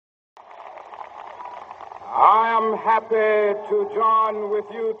I am happy to join with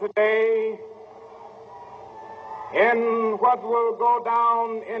you today in what will go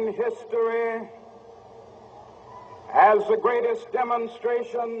down in history as the greatest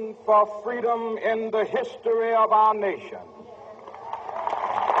demonstration for freedom in the history of our nation.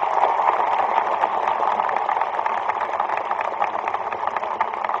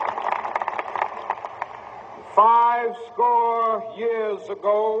 Five score years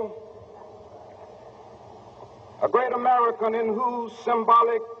ago, a great American in whose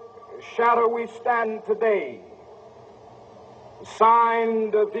symbolic shadow we stand today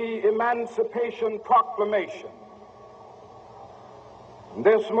signed the Emancipation Proclamation.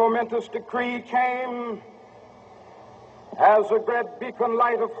 This momentous decree came as a great beacon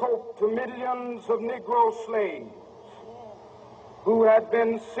light of hope to millions of Negro slaves who had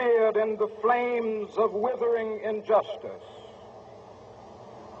been seared in the flames of withering injustice.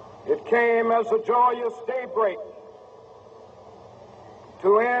 It came as a joyous daybreak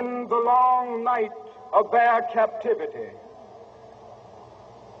to end the long night of their captivity.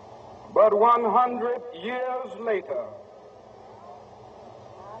 But 100 years later,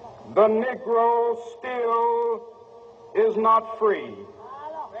 the Negro still is not free.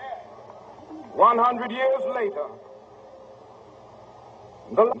 100 years later,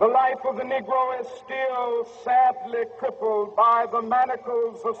 the life of the Negro is still sadly crippled by the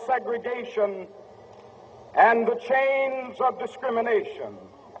manacles of segregation and the chains of discrimination.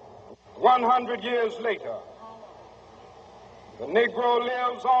 100 years later, the Negro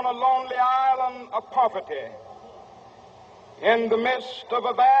lives on a lonely island of poverty in the midst of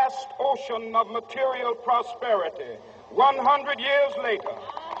a vast ocean of material prosperity. 100 years later,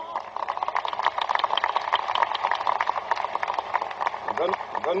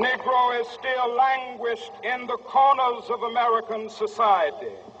 the Negro is still languished in the corners of American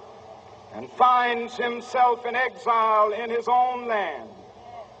society and finds himself in exile in his own land.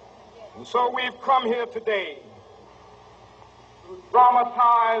 And so we've come here today to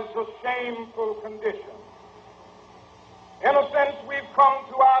dramatize a shameful condition. In a sense, we've come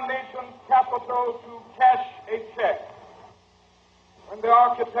to our nation's capital to cash a check. When the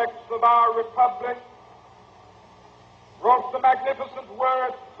architects of our republic wrote the magnificent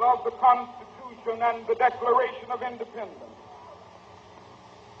words of the Constitution and the Declaration of Independence,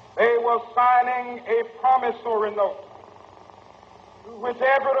 they were signing a promissory note to which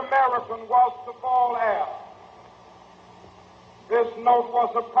every American was to fall heir. This note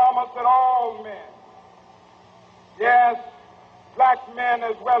was a promise that all men, yes, black men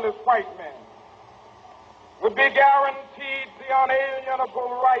as well as white men, would be guaranteed the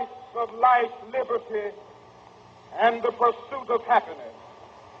unalienable rights of life, liberty, and the pursuit of happiness.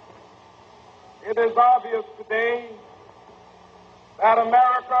 It is obvious today that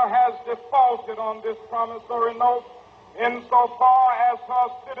America has defaulted on this promissory note insofar as her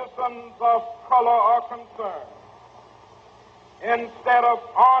citizens of color are concerned. Instead of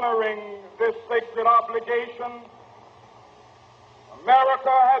honoring this sacred obligation,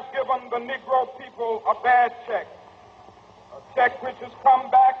 America has given the Negro people a bad check, a check which has come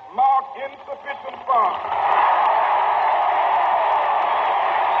back marked insufficient funds.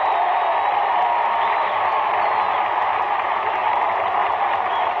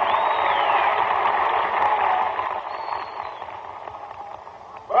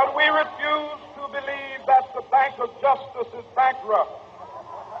 But we refuse to believe that the Bank of Justice is bankrupt.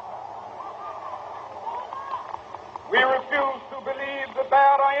 We refuse to believe that there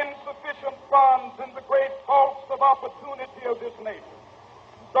are insufficient funds in the great vaults of opportunity of this nation.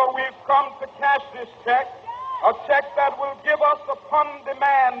 So we've come to cash this check, a check that will give us upon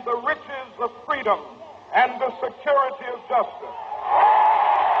demand the riches of freedom and the security of justice.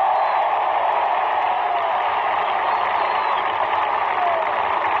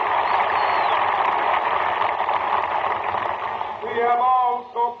 We have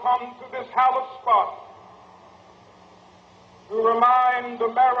also come to this hallowed spot to remind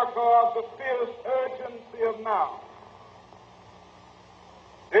America of the fierce urgency of now.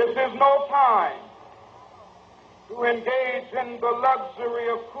 This is no time to engage in the luxury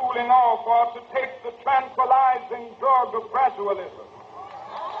of cooling off or to take the tranquilizing drug of gradualism.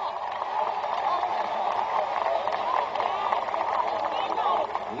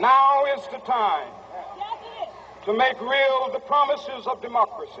 Now is the time to make real the promises of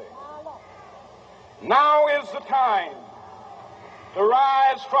democracy. Now is the time to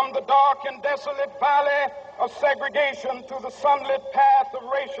rise from the dark and desolate valley of segregation to the sunlit path of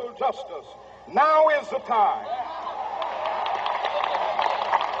racial justice. Now is the time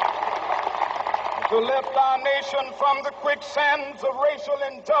to lift our nation from the quicksands of racial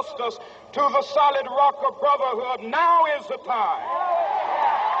injustice to the solid rock of brotherhood. Now is the time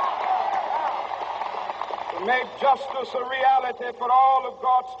to make justice a reality for all of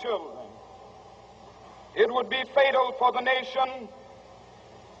God's children. It would be fatal for the nation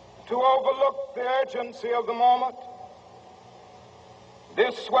to overlook the urgency of the moment.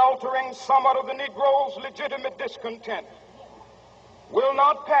 This sweltering summit of the Negro's legitimate discontent will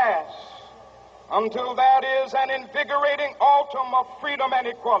not pass until that is an invigorating autumn of freedom and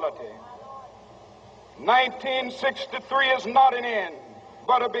equality. 1963 is not an end,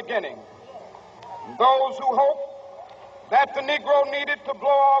 but a beginning. Those who hope that the Negro needed to blow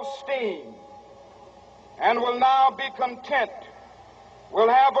off steam and will now be content will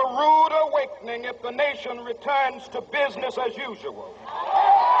have a rude awakening if the nation returns to business as usual.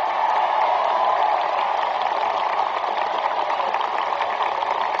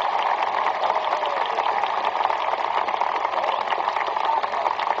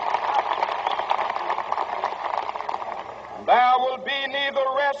 There will be neither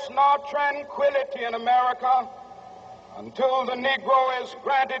rest nor tranquility in America until the Negro is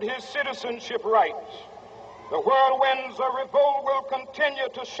granted his citizenship rights. The whirlwinds of revolt will continue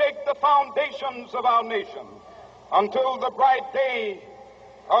to shake the foundations of our nation until the bright day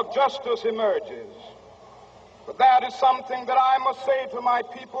of justice emerges. But that is something that I must say to my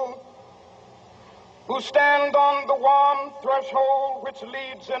people who stand on the warm threshold which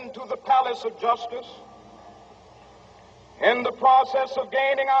leads into the palace of justice. In the process of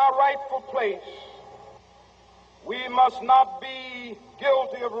gaining our rightful place, we must not be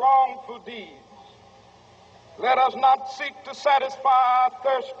guilty of wrongful deeds. Let us not seek to satisfy our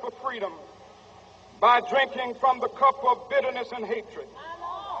thirst for freedom by drinking from the cup of bitterness and hatred.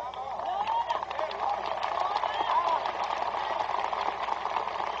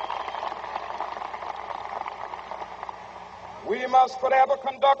 We must forever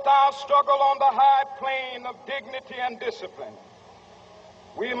conduct our struggle on the high plane of dignity and discipline.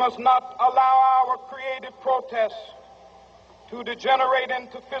 We must not allow our creative protests to degenerate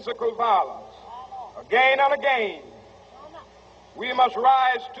into physical violence. Again and again, we must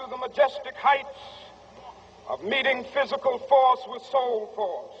rise to the majestic heights of meeting physical force with soul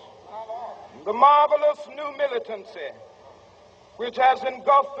force. The marvelous new militancy which has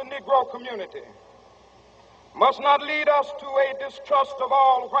engulfed the Negro community must not lead us to a distrust of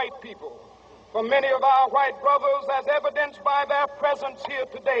all white people. For many of our white brothers, as evidenced by their presence here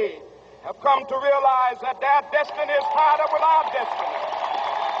today, have come to realize that their destiny is tied up with our destiny.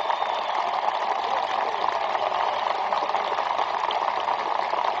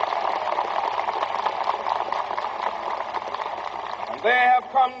 And they have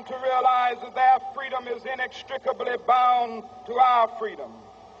come to realize that their freedom is inextricably bound to our freedom.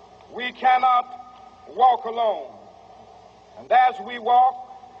 We cannot walk alone. And as we walk,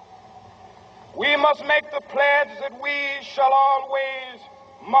 we must make the pledge that we shall always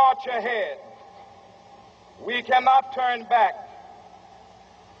march ahead. We cannot turn back.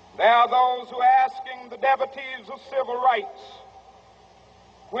 There are those who are asking the devotees of civil rights,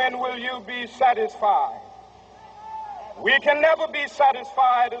 when will you be satisfied? We can never be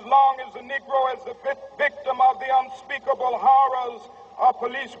satisfied as long as the Negro is the victim of the unspeakable horrors of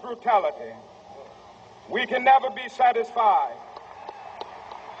police brutality. We can never be satisfied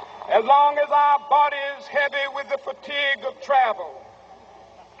as long as our bodies, heavy with the fatigue of travel,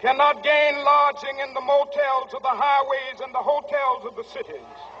 cannot gain lodging in the motels of the highways and the hotels of the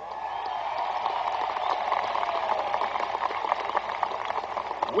cities.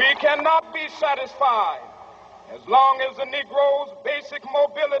 We cannot be satisfied as long as the Negro's basic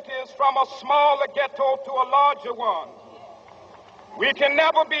mobility is from a smaller ghetto to a larger one. We can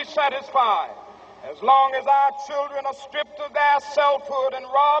never be satisfied as long as our children are stripped of their selfhood and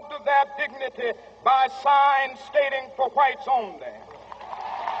robbed of their dignity by signs stating for whites only.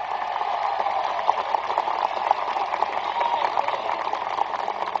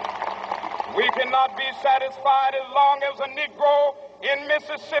 We cannot be satisfied as long as a Negro in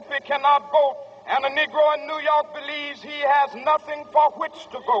Mississippi cannot vote and a Negro in New York believes he has nothing for which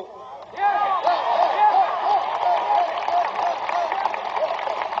to vote.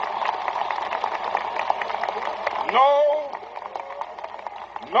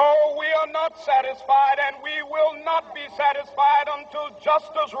 No, we are not satisfied, and we will not be satisfied until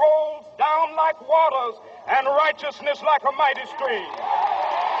justice rolls down like waters and righteousness like a mighty stream.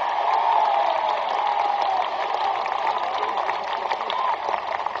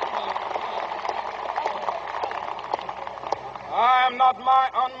 I am not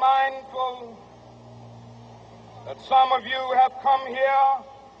unmindful that some of you have come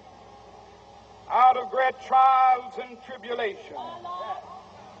here out of great trials and tribulation.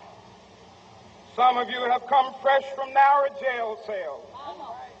 Some of you have come fresh from narrow jail cells.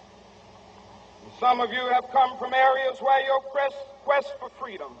 Some of you have come from areas where your quest for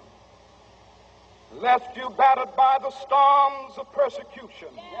freedom left you battered by the storms of persecution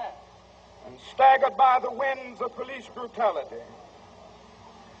and staggered by the winds of police brutality.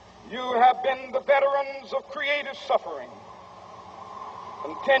 You have been the veterans of creative suffering.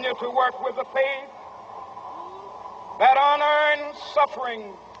 Continue to work with the faith that unearned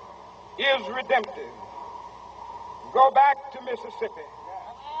suffering is redemptive. Go back to Mississippi.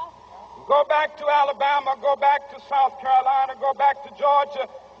 Go back to Alabama. Go back to South Carolina. Go back to Georgia.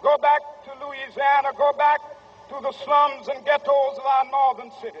 Go back to Louisiana. Go back to the slums and ghettos of our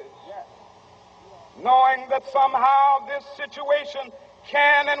northern cities. Knowing that somehow this situation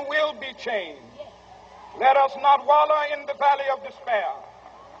can and will be changed. Let us not wallow in the valley of despair.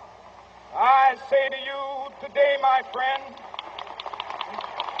 I say to you today, my friend,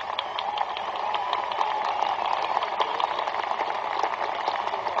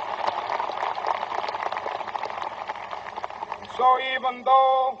 so even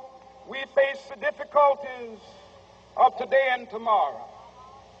though we face the difficulties of today and tomorrow,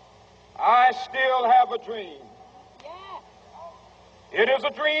 I still have a dream. It is a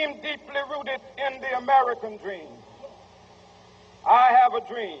dream deeply rooted in the American dream. I have a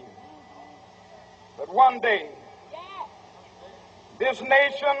dream that one day this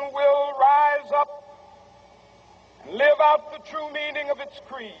nation will rise up and live out the true meaning of its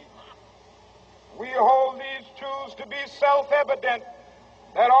creed. We hold these truths to be self-evident,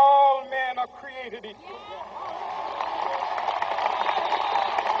 that all men are created equal.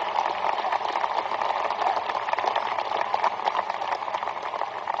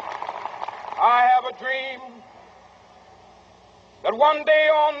 I have a dream that one day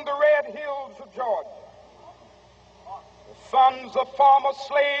on the red hills of Georgia, the sons of former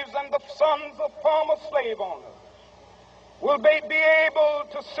slaves and the sons of former slave owners will be able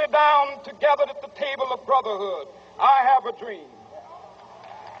to sit down together at the table of brotherhood. I have a dream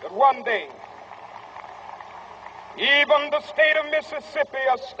that one day, even the state of Mississippi,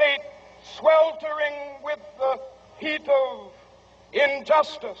 a state sweltering with the heat of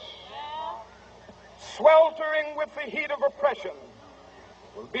injustice, sweltering with the heat of oppression,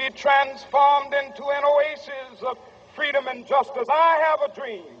 will be transformed into an oasis of freedom and justice. I have a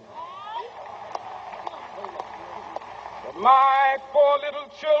dream that my 4 little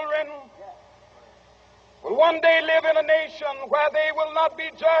children will one day live in a nation where they will not be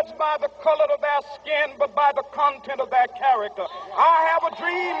judged by the color of their skin, but by the content of their character. I have a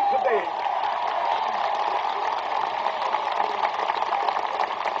dream today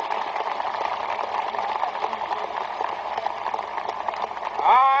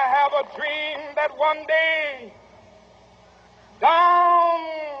that one day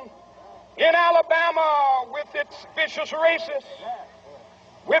down in Alabama, with its vicious racists,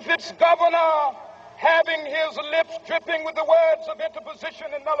 with its governor having his lips dripping with the words of interposition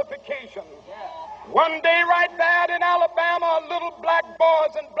and nullification, one day right there in Alabama, little black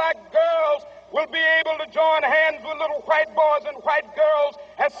boys and black girls will be able to join hands with little white boys and white girls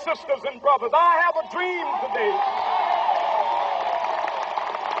as sisters and brothers. I have a dream today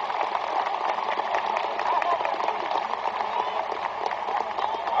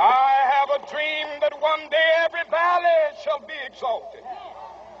that one day every valley shall be exalted,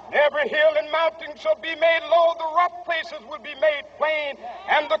 every hill and mountain shall be made low, the rough places will be made plain,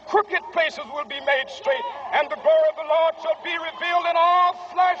 and the crooked places will be made straight, and the glory of the Lord shall be revealed, and all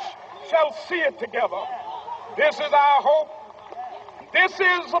flesh shall see it together. This is our hope. This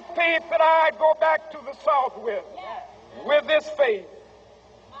is the faith that I go back to the South with. With this faith,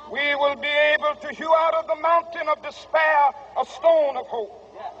 we will be able to hew out of the mountain of despair a stone of hope.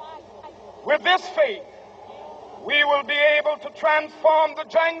 With this faith, we will be able to transform the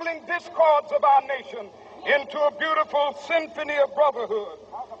jangling discords of our nation into a beautiful symphony of brotherhood.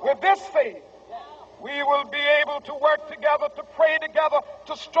 With this faith, we will be able to work together, to pray together,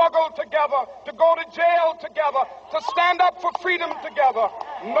 to struggle together, to go to jail together, to stand up for freedom together,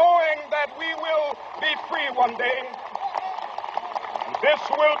 knowing that we will be free one day. This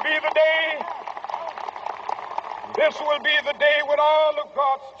will be the day. This will be the day when all of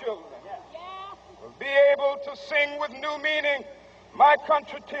God's children will be able to sing with new meaning, "My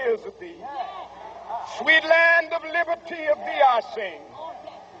country, 'tis of thee. Sweet land of liberty, of thee I sing.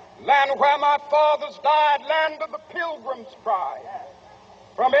 Land where my fathers died, land of the pilgrim's pride.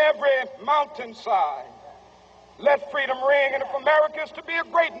 From every mountainside, let freedom ring. And if America is to be a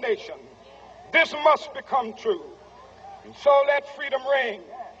great nation, this must become true. And so let freedom ring.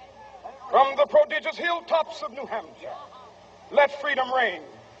 From the prodigious hilltops of New Hampshire, let freedom ring.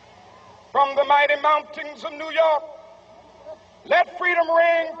 From the mighty mountains of New York, let freedom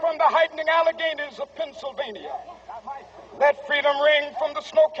ring. From the heightening Alleghenies of Pennsylvania, let freedom ring. From the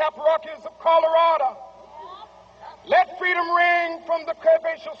snow-capped Rockies of Colorado, let freedom ring. From the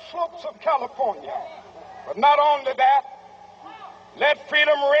curvaceous slopes of California. But not only that, let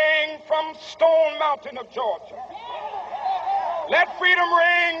freedom ring from Stone Mountain of Georgia. Let freedom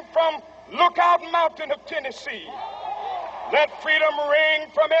ring from Lookout Mountain of Tennessee. Let freedom ring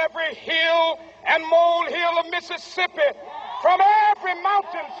from every hill and molehill of Mississippi, from every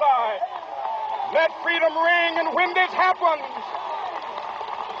mountainside. Let freedom ring. And when this happens,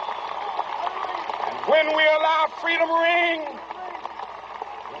 and when we allow freedom ring,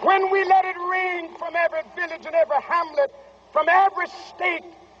 when we let it ring from every village and every hamlet, from every state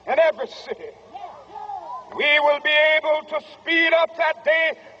and every city, we will be able to speed up that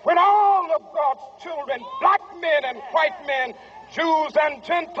day when all of God's children, black men and white men, Jews and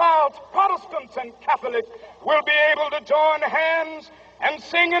Gentiles, Protestants and Catholics, will be able to join hands and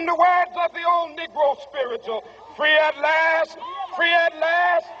sing in the words of the old Negro spiritual, free at last,